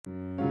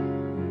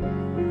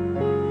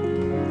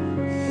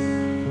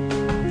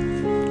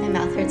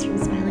eyes from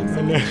smiling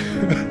so much.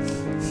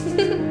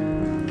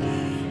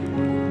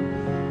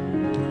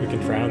 We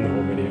can frown the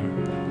whole video.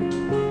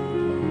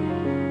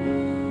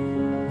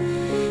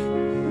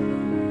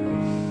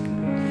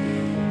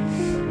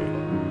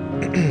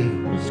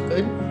 It's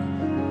good.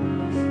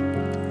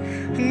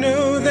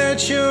 Know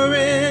that you're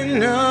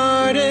an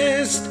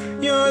artist.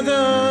 You're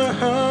the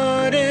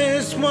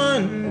hardest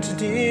one to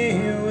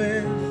deal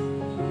with.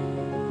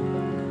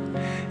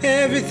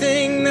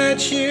 Everything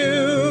that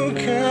you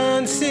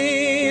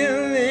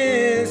conceal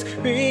is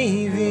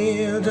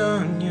revealed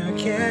on your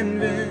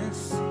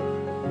canvas.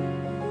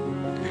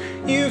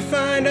 You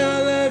find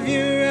all of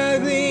your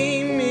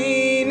ugly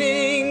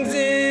meanings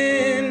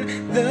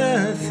in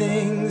the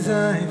things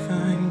I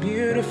find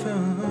beautiful.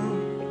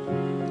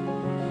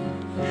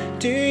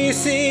 Do you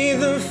see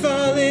the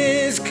fall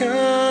is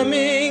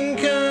coming,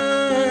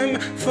 come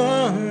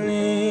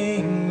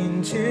falling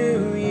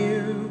into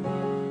you?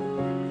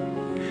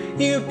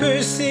 You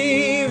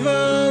perceive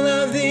all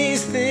of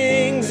these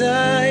things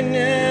I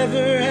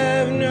never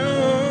have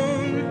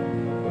known.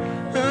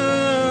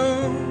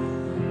 Oh,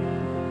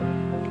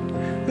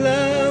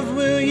 love,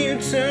 will you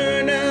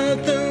turn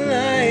out the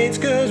lights,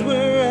 'cause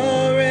we're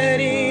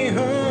already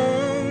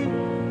home.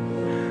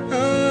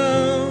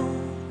 Oh,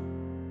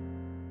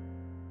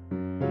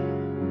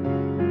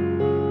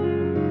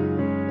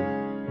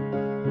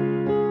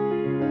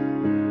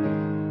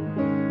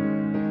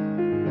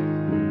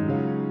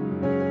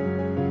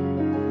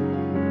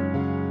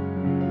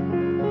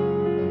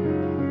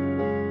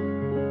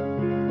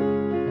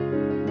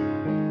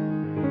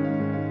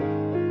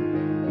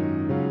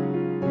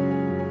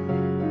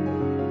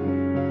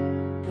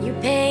 You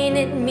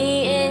painted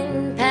me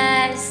in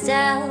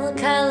pastel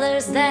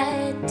colors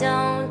that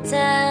don't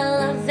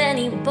tell of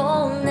any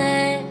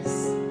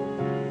boldness.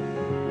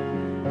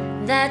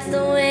 That's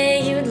the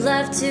way you'd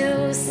love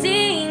to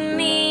see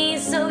me,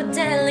 so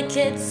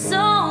delicate,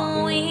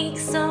 so weak,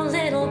 so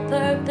little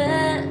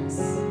purpose.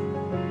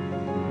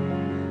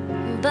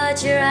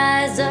 But your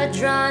eyes are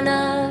drawn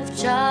of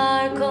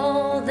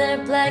charcoal,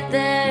 they're black,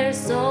 they're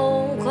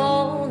so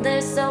cold,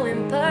 they're so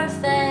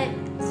imperfect.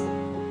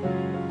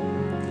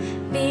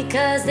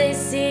 Because they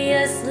see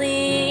a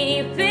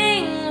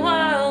sleeping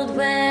world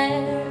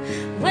where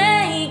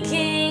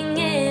waking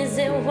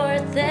isn't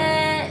worth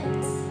it.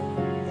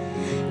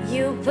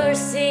 You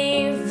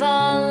perceive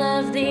all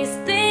of these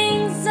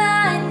things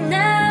I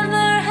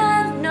never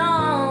have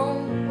known.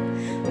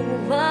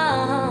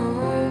 Whoa.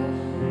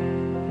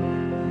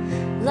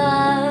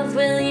 Love,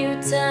 will you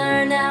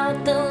turn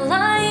out the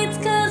lights,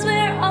 'cause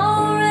we're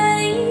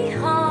already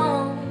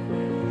home.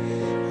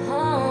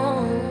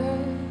 Home.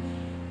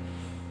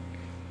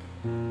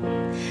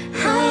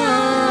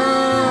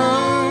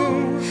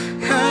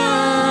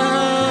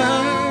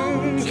 how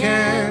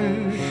can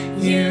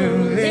you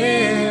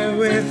live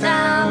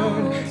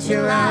without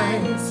your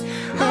lights?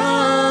 Oh,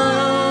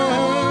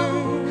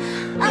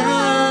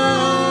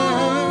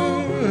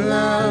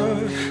 love,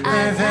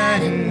 I've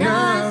had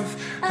enough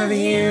of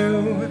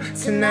you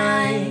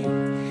tonight.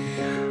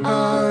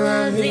 All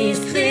of these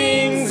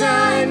things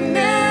I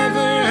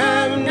never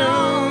have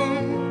known.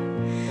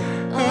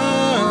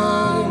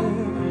 Oh,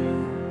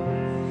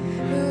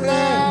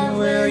 love,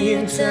 will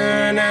you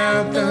turn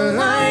out the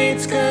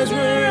lights, 'cause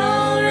we're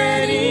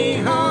already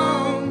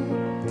home.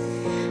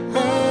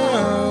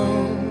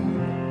 Oh,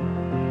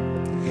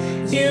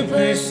 you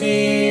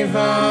perceive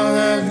all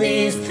of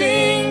these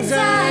things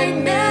I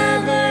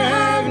never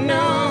have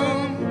known.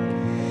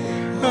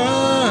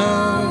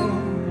 Oh,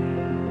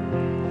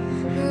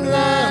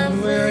 love,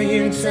 will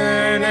you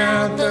turn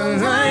out the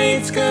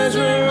lights, 'cause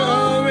we're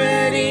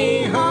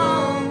already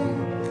home.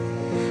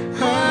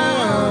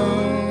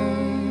 Home.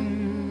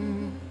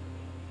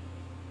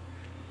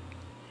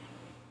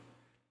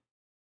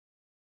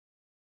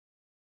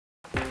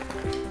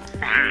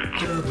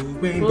 Double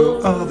rainbow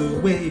all the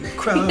way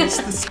across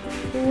the sky.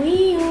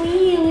 Wee,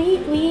 wee, wee,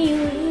 wee,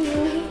 wee,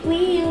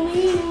 wee,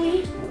 wee,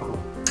 wee.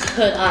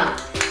 Put on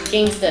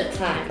gangsta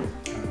time.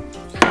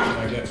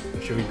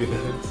 Should we be the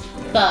hoods?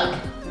 Thug.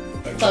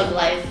 Thug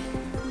life.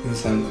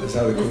 This is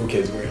how the cool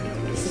kids wear it now.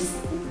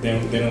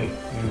 They don't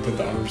put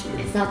the arms through.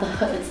 It's not the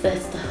hood, it's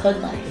the hood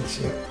life. It's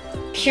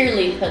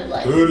Purely hood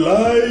life. hood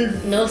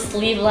life. No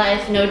sleeve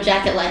life, no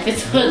jacket life,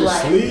 it's hood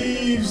life.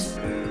 Sleeves.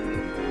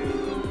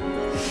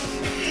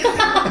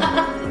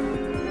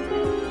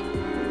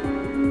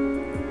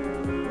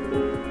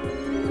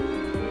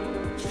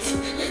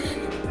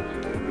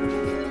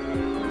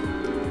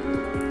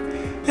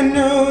 I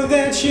know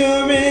that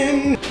you're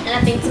in. And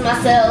I think to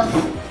myself,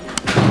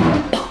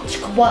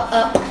 what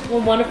up,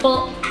 what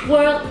wonderful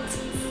world.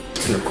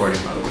 It's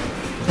recording, by the way.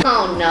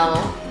 Oh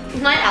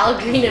no, my Al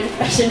Green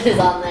impression is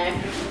on there.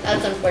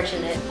 That's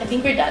unfortunate. I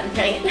think we're done,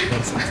 right?